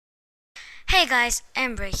Hey guys,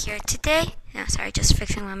 Embre here. Today, no, sorry, just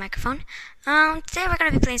fixing my microphone. Today we're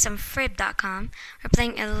gonna be playing some Frib.com. We're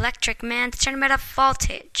playing Electric Man, the Tournament of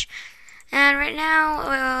Voltage. And right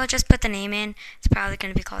now, we'll just put the name in. It's probably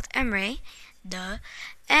gonna be called Emre, duh.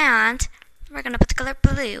 And we're gonna put the color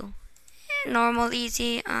blue. Normal,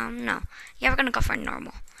 easy. No, yeah, we're gonna go for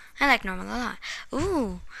normal. I like normal a lot.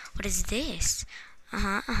 Ooh, what is this?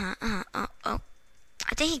 Oh, I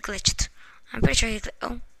think he glitched. I'm pretty sure he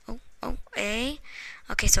glitched. Oh, A.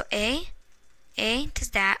 Okay, so A does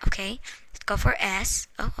that. Okay, let's go for S.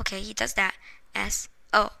 Oh, okay, he does that. S.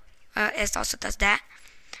 Oh, S also does that.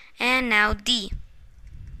 And now D.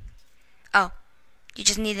 Oh, you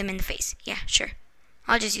just need them in the face. Yeah, sure.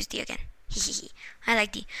 I'll just use D again. I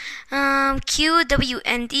like D. Q, W,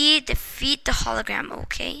 and D defeat the hologram.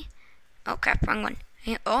 Okay. Oh crap, wrong one.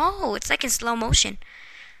 Oh, it's like in slow motion.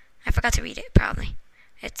 I forgot to read it. Probably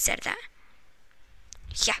it said that.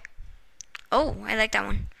 Yeah. Oh, I like that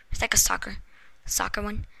one. It's like a soccer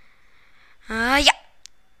one. Yeah.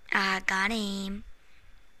 I got him.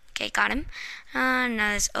 Okay, got him.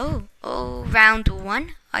 Now this. Oh, round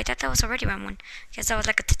one. Oh, I thought that was already round one. Guess that was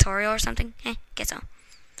like a tutorial or something. Guess so.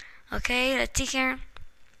 Okay, let's see here.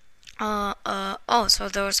 Oh, so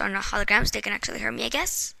those are not holograms. They can actually hear me, I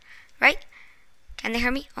guess. Right? Can they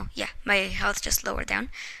hear me? Oh, yeah. My health just lowered down.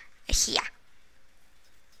 Yeah.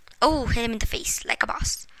 Oh, hit him in the face like a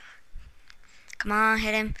boss. Come on,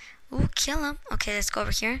 hit him. Ooh, kill him. Okay, let's go over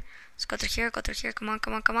here. Let's go through here. Come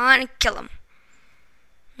on, and kill him.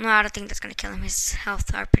 No, I don't think that's gonna kill him. His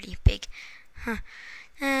health are pretty big. Huh.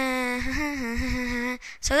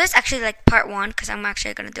 So this is actually like part one, because I'm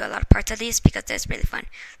actually gonna do a lot of parts of these because it's really fun.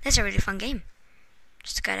 This is a really fun game.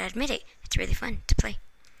 Just gotta admit it. It's really fun to play.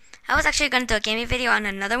 I was actually gonna do a gaming video on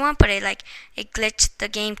another one, but it glitched. The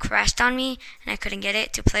game crashed on me, and I couldn't get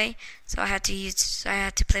it to play. So I had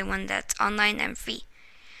to play one that's online and free.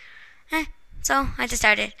 So I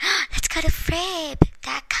decided, let's go to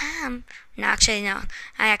Frib.com. No, actually no.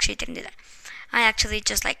 I actually didn't do that. I actually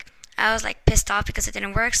just I was pissed off because it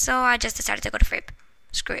didn't work, so I just decided to go to Frib.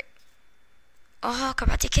 Screw it. Oh,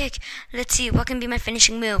 karate kick. Let's see, what can be my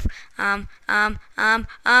finishing move? Kill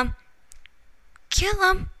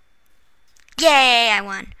him. Yay, I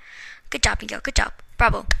won. Good job, Miguel. Good job.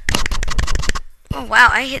 Bravo. Oh, wow.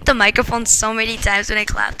 I hit the microphone so many times when I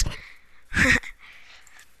clapped.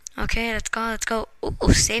 Okay, let's go.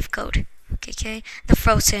 Ooh, save code. Okay. The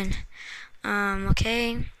Frozen.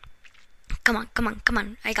 Okay. Come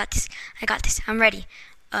on. I got this. I'm ready.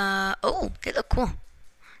 Oh, they look cool.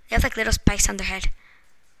 They have little spikes on their head.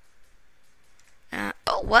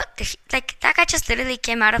 Oh, what? That guy just literally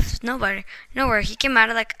came out of nowhere. He came out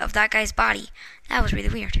of that guy's body. That was really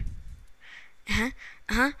weird.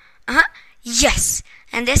 Yes!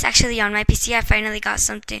 And this actually on my PC, I finally got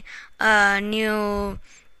something, a new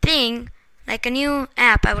thing, like a new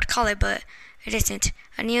app, I would call it, but it isn't.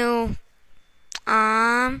 A new,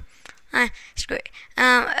 screw it.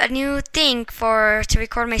 A new thing to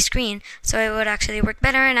record my screen, so it would actually work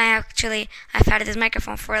better. And I've had this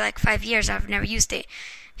microphone for 5 years. I've never used it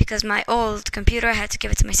because my old computer, I had to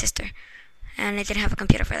give it to my sister, and I didn't have a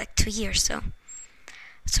computer for 2 years, so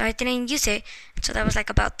I didn't use it. So that was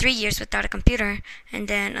about 3 years without a computer, and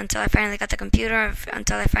then until I finally got the computer,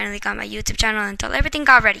 until I finally got my YouTube channel, until everything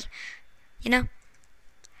got ready, I'm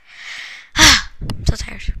so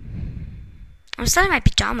tired. I'm still in my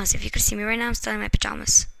pajamas. If you could see me right now, I'm still in my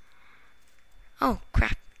pajamas. Oh,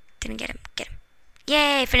 crap. Didn't get him.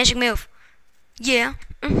 Yay, finishing move. Yeah.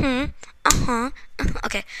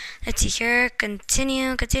 Okay, let's see here.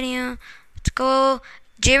 Continue. Let's go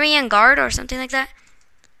Jerry and guard or something like that.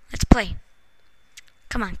 Let's play.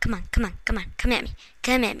 Come on. Come at me.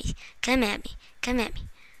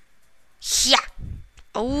 Yeah.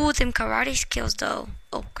 Oh, them karate skills though.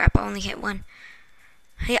 Oh, crap. I only hit one.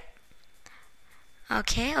 Yeah.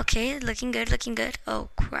 Okay, looking good. Oh,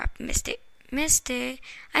 crap, missed it.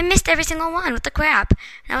 I missed every single one. What the crap?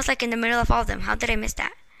 And I was in the middle of all of them. How did I miss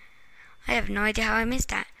that? I have no idea how I missed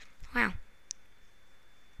that. Wow.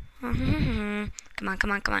 Come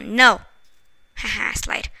on. No. Haha,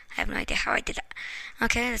 slide. I have no idea how I did that.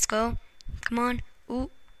 Okay, let's go. Come on. Ooh,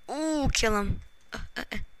 kill him.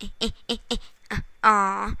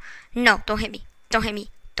 Aw. No, don't hit me.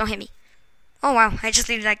 Oh, wow, I just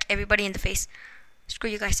needed everybody in the face. Screw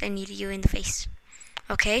you guys, I needed you in the face.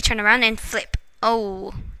 Okay, turn around and flip.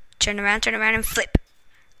 Oh, turn around and flip.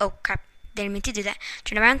 Oh, crap, didn't mean to do that.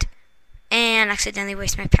 Turn around and accidentally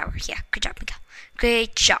waste my power. Yeah, good job, Miguel.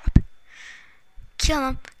 Great job. Kill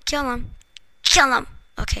him.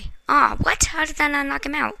 Okay. Aw, what? How did that not knock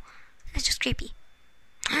him out? That's just creepy.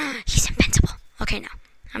 He's invincible. Okay, now.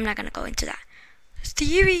 I'm not gonna go into that. It's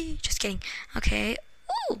theory. Just kidding. Okay.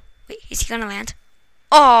 Ooh. Wait, is he gonna land?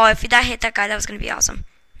 Oh, if that hit that guy, that was gonna be awesome.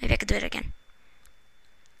 Maybe I could do it again.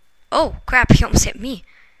 Oh, crap. He almost hit me.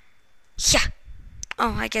 Yeah.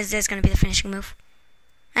 Oh, I guess this is gonna be the finishing move.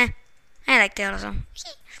 I like that also.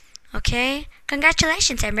 Okay.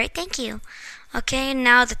 Congratulations, Emerald. Thank you. Okay,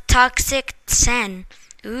 now the Toxic 10.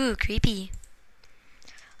 Ooh, creepy.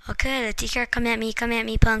 Okay, the teacher, come at me,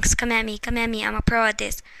 punks, come at me, I'm a pro at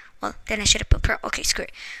this. Well, then I should have put pro. Okay, screw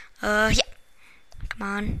it. Yeah. Come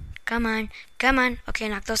on. Okay,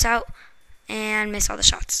 knock those out. And miss all the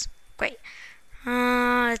shots. Great.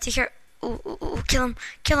 The teacher, ooh, kill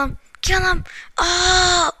him.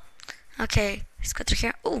 Oh! Okay, let's go through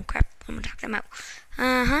here. Oh, crap, I'm gonna knock them out.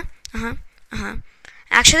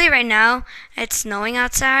 Actually, right now, it's snowing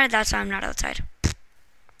outside, that's why I'm not outside.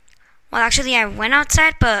 Well, actually, I went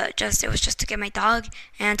outside, but it was just to get my dog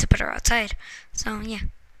and to put her outside. So, yeah.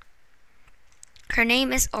 Her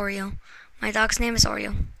name is Oreo. My dog's name is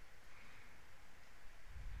Oreo.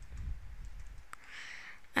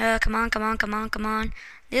 Come on.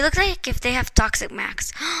 They look like if they have Toxic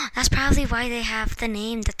Max. That's probably why they have the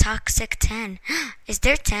name, the Toxic 10. Is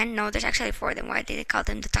there 10? No, there's actually 4 of them. Why did they call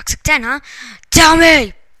them the Toxic 10, huh? Tell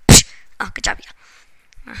me! Oh, good job, yeah.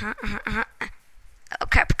 Oh,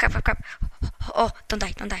 crap. Oh, don't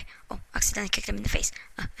die. Oh, accidentally kicked him in the face.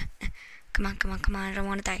 Come on. I don't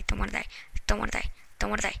want to die.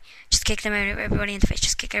 Just kick everybody in the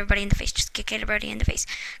face.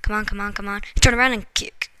 Come on. Turn around and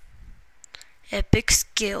kick. Epic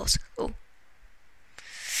skills. Oh.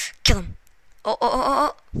 Kill him.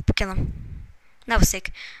 Oh. Kill him. That was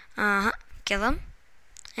sick. Kill him.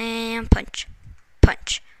 And punch.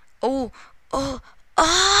 Oh.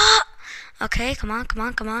 Okay, come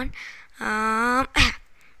on.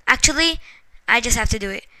 Actually, I just have to do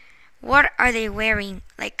it. What are they wearing?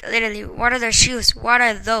 Like, literally, what are their shoes? What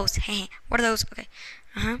are those? What are those?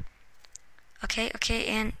 Okay. Okay,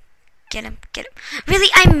 and get him. Really?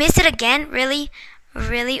 I missed it again? Really?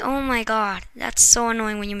 Oh my god. That's so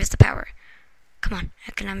annoying when you miss the power. Come on,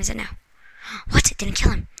 I cannot miss it now. What? It didn't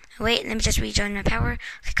kill him. Wait, let me just rejoin my power.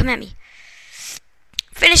 Okay, come at me.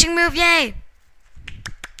 Finishing move, yay!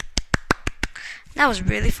 That was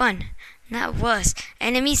really fun. That was.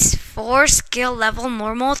 Enemies 4 skill level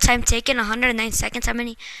normal. Time taken 109 seconds. How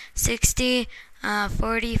many? 60,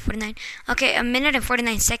 40, 49. Okay, 1 minute and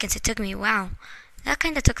 49 seconds it took me. Wow. That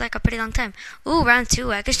kind of took like a pretty long time. Ooh, round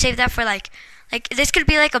 2. I could save that for like this could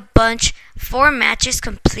be like a bunch. 4 matches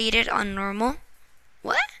completed on normal.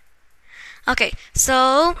 What? Okay,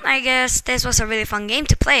 so I guess this was a really fun game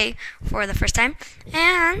to play for the first time.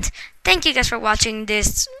 And thank you guys for watching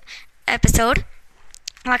this episode.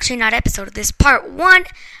 Well, actually not episode. This part 1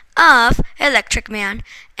 of Electric Man.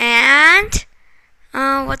 And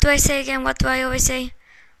what do I say again? What do I always say?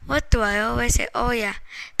 Oh yeah.